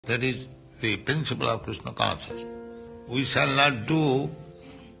That is the principle of Krishna consciousness. We shall not do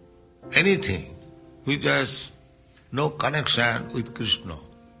anything which has no connection with Krishna.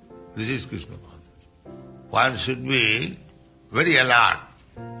 This is Krishna consciousness. One should be very alert.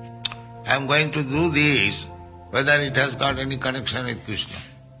 I am going to do this whether it has got any connection with Krishna.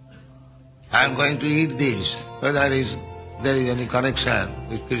 I am going to eat this whether there is any connection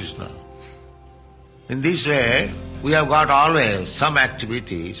with Krishna. In this way, we have got always some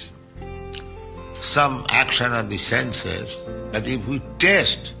activities, some action of the senses, that if we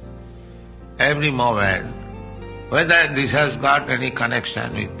test every moment whether this has got any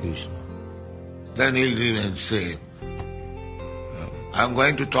connection with Krishna, then we'll remain safe. I'm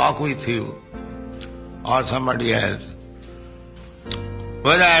going to talk with you or somebody else,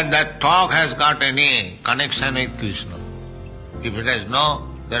 whether that talk has got any connection with Krishna. If it has no,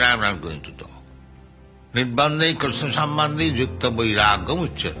 then I'm not going to talk. Nirbandhai Krishna sambandhi yukta vairāgam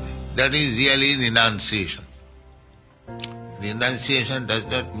uchyate. That is really renunciation. Renunciation does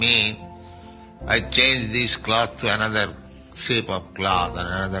not mean I change this cloth to another shape of cloth and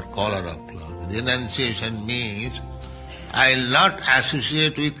another color of cloth. Renunciation means I will not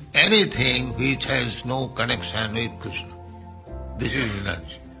associate with anything which has no connection with Krishna. This is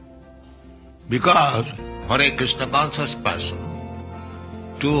renunciation. Because for a Krishna conscious person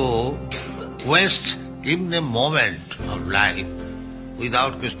to waste even a moment of life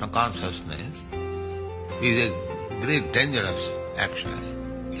without Krishna consciousness is a very dangerous action.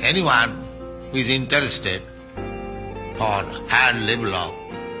 Anyone who is interested for higher level of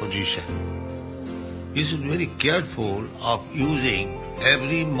position, he should be very careful of using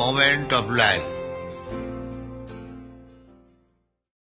every moment of life